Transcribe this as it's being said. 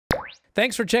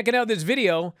Thanks for checking out this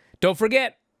video. Don't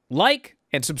forget, like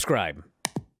and subscribe.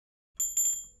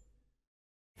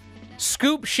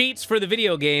 Scoop sheets for the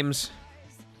video games.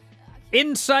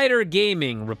 Insider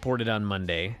Gaming reported on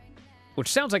Monday,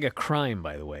 which sounds like a crime,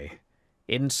 by the way.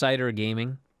 Insider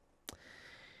Gaming.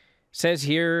 Says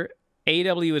here,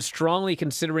 AEW is strongly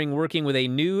considering working with a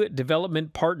new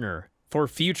development partner for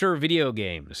future video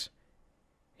games.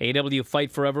 AEW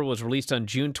Fight Forever was released on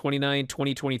June 29,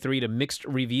 2023 to mixed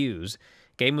reviews.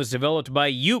 Game was developed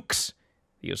by Yuke's,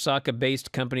 the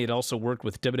Osaka-based company that also worked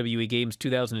with WWE Games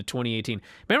 2000 to 2018.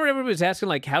 Remember everybody was asking,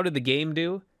 like, how did the game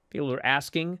do? People were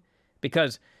asking.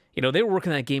 Because, you know, they were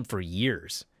working on that game for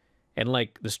years. And,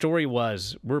 like, the story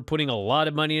was, we're putting a lot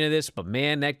of money into this, but,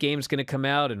 man, that game's going to come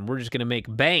out, and we're just going to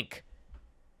make bank.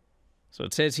 So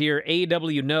it says here,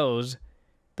 AEW knows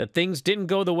that things didn't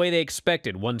go the way they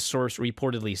expected, one source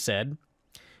reportedly said.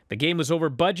 The game was over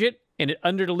budget, and it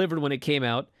underdelivered when it came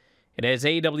out. It has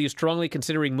AEW strongly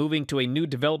considering moving to a new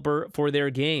developer for their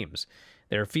games.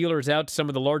 There are feelers out to some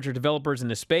of the larger developers in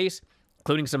the space,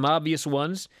 including some obvious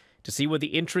ones, to see what the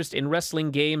interest in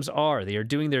wrestling games are. They are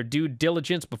doing their due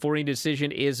diligence before any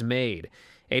decision is made.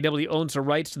 AEW owns the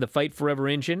rights to the Fight Forever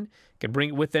engine, can bring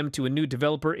it with them to a new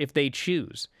developer if they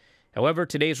choose. However,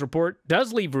 today's report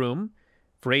does leave room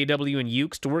for AEW and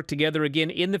Yuke's to work together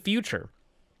again in the future.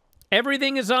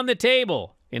 Everything is on the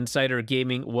table, Insider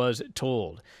Gaming was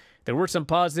told. There were some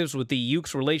positives with the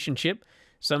Yuke's relationship.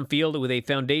 Some feel that with a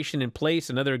foundation in place,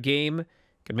 another game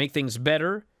can make things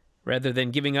better rather than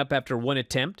giving up after one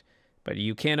attempt. But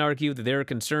you can argue that there are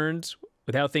concerns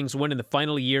with how things went in the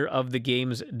final year of the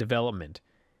game's development.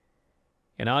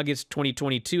 In August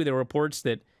 2022, there were reports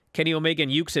that Kenny Omega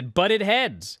and Yuke's had butted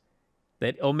heads,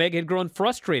 that Omega had grown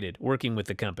frustrated working with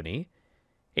the company.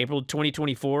 April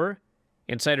 2024,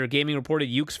 Insider Gaming reported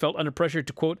Yuke's felt under pressure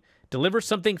to, quote, deliver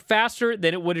something faster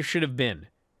than it would have should have been.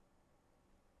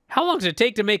 How long does it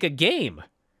take to make a game?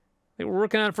 They were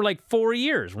working on it for like 4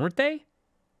 years, weren't they?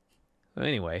 Well,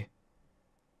 anyway,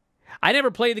 I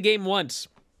never played the game once.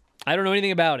 I don't know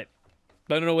anything about it.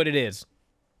 I don't know what it is.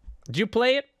 Did you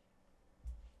play it?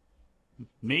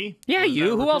 Me? Yeah,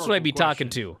 you. Who else would I be talking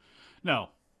to? No.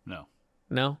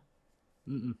 No?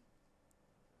 Mm-mm.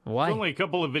 Why? There's only a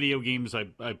couple of video games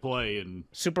I play. And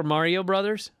Super Mario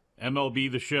Brothers? MLB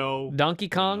The Show. Donkey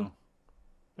Kong? You know.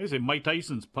 I say Mike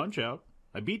Tyson's Punch-Out.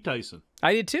 I beat Tyson.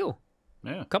 I did too.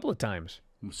 Yeah. A couple of times.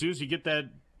 As soon as you get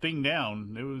that thing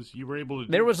down, you were able to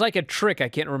do There was like a trick. I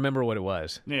can't remember what it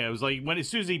was. Yeah, it was like as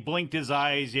soon as he blinked his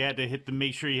eyes, you had to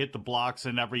make sure you hit the blocks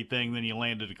and everything. Then you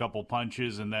landed a couple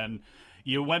punches, and then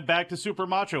you went back to Super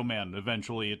Macho Man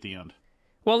eventually at the end.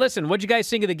 Well, listen, what'd you guys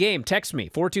think of the game? Text me,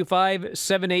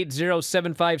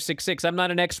 425-780-7566. I'm not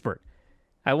an expert.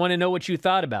 I want to know what you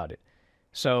thought about it.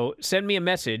 So send me a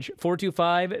message,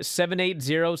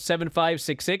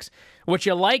 425-780-7566. What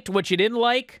you liked, what you didn't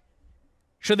like.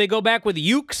 Should they go back with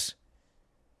Yuke's?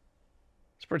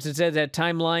 This person says that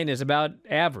timeline is about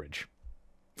average.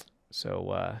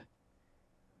 So,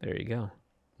 there you go.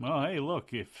 Well, hey,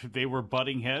 look, if they were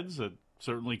butting heads, that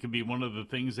certainly could be one of the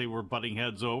things they were butting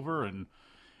heads over. And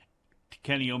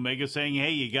Kenny Omega saying,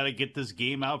 hey, you got to get this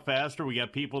game out faster. We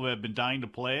got people that have been dying to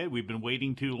play it. We've been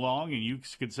waiting too long. And you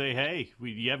could say, hey,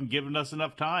 you haven't given us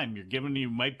enough time. You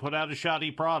might put out a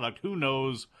shoddy product. Who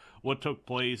knows what took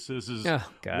place? This is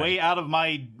way out of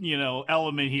my,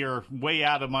 element here, way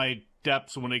out of my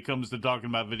depths when it comes to talking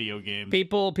about video games.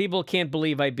 People can't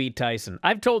believe I beat Tyson.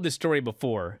 I've told this story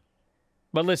before.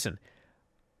 But listen,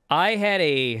 I had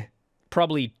a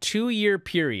probably 2-year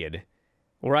period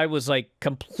where I was like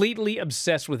completely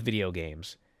obsessed with video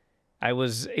games. It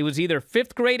was either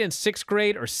 5th grade and 6th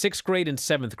grade or 6th grade and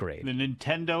 7th grade. The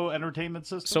Nintendo Entertainment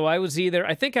System? So I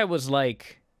think I was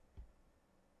like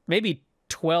maybe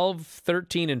 12,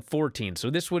 13, and 14. So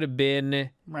this would have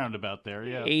been roundabout there,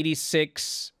 yeah.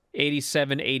 86,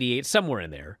 87, 88, somewhere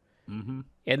in there. Mm-hmm.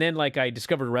 And then, like, I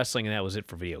discovered wrestling, and that was it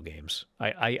for video games.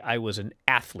 I was an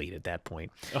athlete at that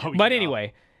point. Oh, but yeah.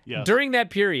 anyway, yes. During that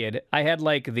period, I had,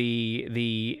 like,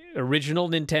 the original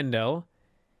Nintendo,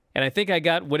 and I think I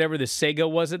got whatever the Sega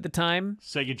was at the time.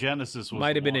 Sega Genesis was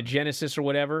Might have been a Genesis or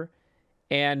whatever.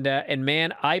 And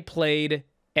man, I played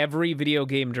every video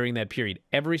game during that period.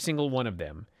 Every single one of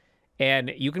them.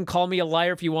 And you can call me a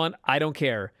liar if you want. I don't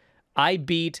care. I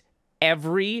beat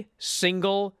every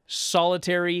single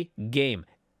solitary game.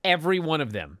 Every one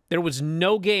of them. There was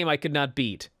no game I could not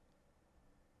beat.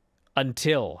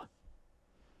 Until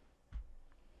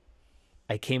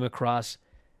I came across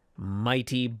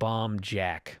Mighty Bomb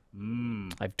Jack.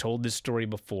 I've told this story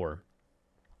before.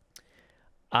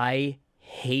 I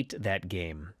hate that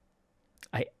game.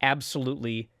 I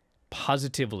absolutely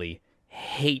positively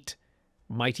hate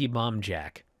Mighty Bomb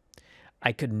Jack.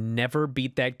 I could never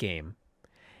beat that game.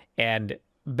 And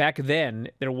back then,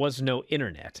 there was no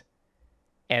internet.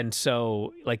 And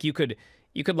so, like, you could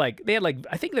like, they had like,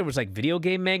 I think there was like video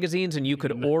game magazines, and you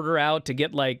could order out to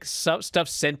get like stuff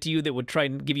sent to you that would try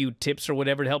and give you tips or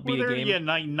whatever to help beat a game. Yeah,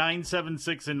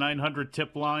 976 and 900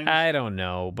 tip lines. I don't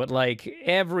know, but like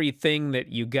everything that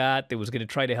you got that was going to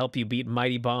try to help you beat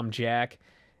Mighty Bomb Jack,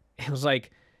 it was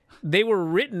like they were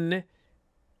written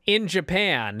in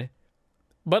Japan,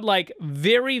 but like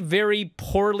very, very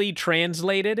poorly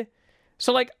translated.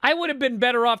 So, like, I would have been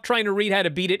better off trying to read how to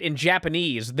beat it in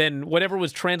Japanese than whatever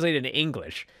was translated in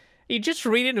English. You just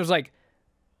read it and it was like,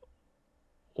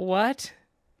 what?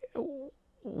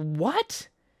 What?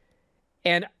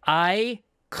 And I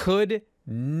could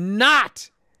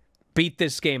not beat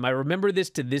this game. I remember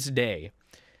this to this day.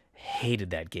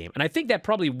 Hated that game. And I think that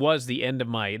probably was the end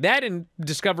of that and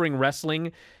discovering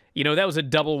wrestling, you know, that was a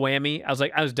double whammy.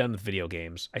 I was done with video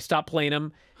games. I stopped playing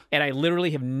them, and I literally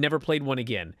have never played one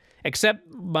again. Except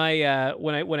my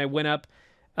when I went up,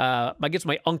 I guess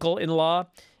my uncle-in-law,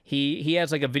 he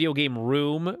has like a video game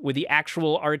room with the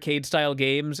actual arcade style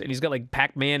games, and he's got like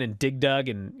Pac-Man and Dig Dug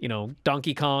and, you know,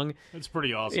 Donkey Kong. That's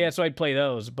pretty awesome. Yeah, so I'd play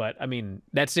those, but I mean,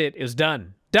 that's it. It was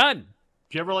done. Done.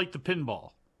 Did you ever like the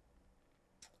pinball?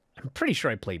 I'm pretty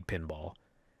sure I played pinball.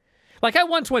 Like, I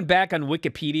once went back on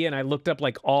Wikipedia and I looked up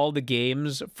like all the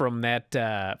games from that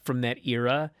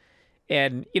era,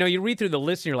 and you know, you read through the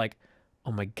list and you're like,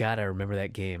 oh my God, I remember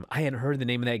that game. I hadn't heard the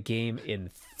name of that game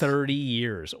in 30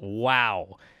 years.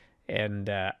 Wow. And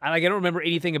I don't remember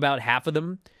anything about half of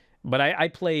them, but I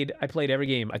played every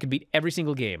game. I could beat every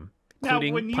single game,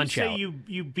 including Punch-Out. Now, when you say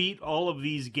you beat all of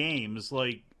these games,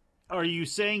 like, are you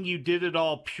saying you did it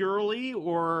all purely,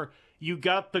 or you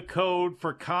got the code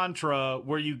for Contra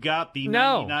where you got the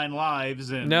 99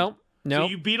 lives? And No. So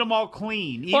you beat them all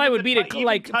clean. Well, I would beat it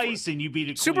like Tyson. You beat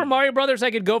it clean. Super Mario Brothers.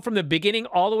 I could go from the beginning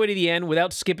all the way to the end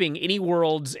without skipping any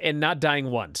worlds and not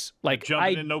dying once. Like,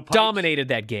 I dominated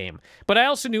that game. But I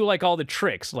also knew like all the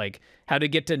tricks, like how to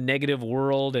get to negative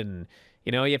world, and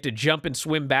you know, you have to jump and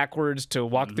swim backwards to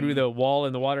walk through the wall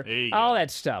in the water. All that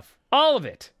stuff, all of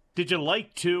it. Did you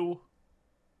like 2?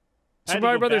 Super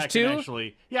Mario Brothers 2?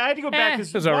 Actually, yeah, I had to go back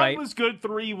because 1 was good,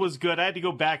 3 was good. I had to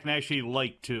go back and actually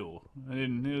like 2. I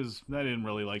didn't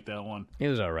really like that one. It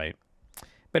was all right.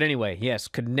 But anyway, yes,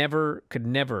 could never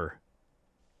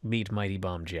beat Mighty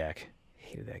Bomb Jack.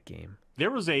 Hated that game. There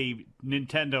was a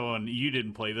Nintendo, and you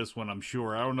didn't play this one, I'm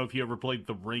sure. I don't know if you ever played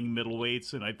the Ring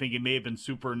Middleweights, and I think it may have been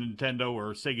Super Nintendo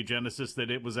or Sega Genesis that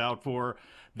it was out for.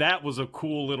 That was a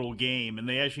cool little game, and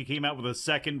they actually came out with a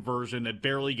second version that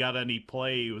barely got any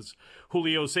play. It was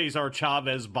Julio Cesar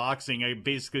Chavez boxing,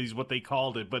 basically is what they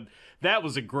called it. But that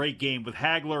was a great game with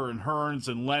Hagler and Hearns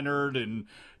and Leonard and,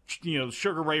 you know,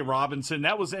 Sugar Ray Robinson.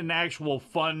 That was an actual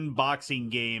fun boxing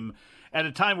game at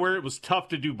a time where it was tough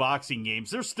to do boxing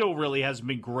games. There still really hasn't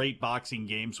been great boxing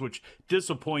games, which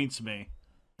disappoints me.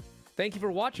 Thank you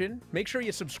for watching. Make sure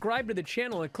you subscribe to the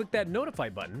channel and click that notify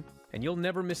button, and you'll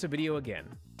never miss a video again.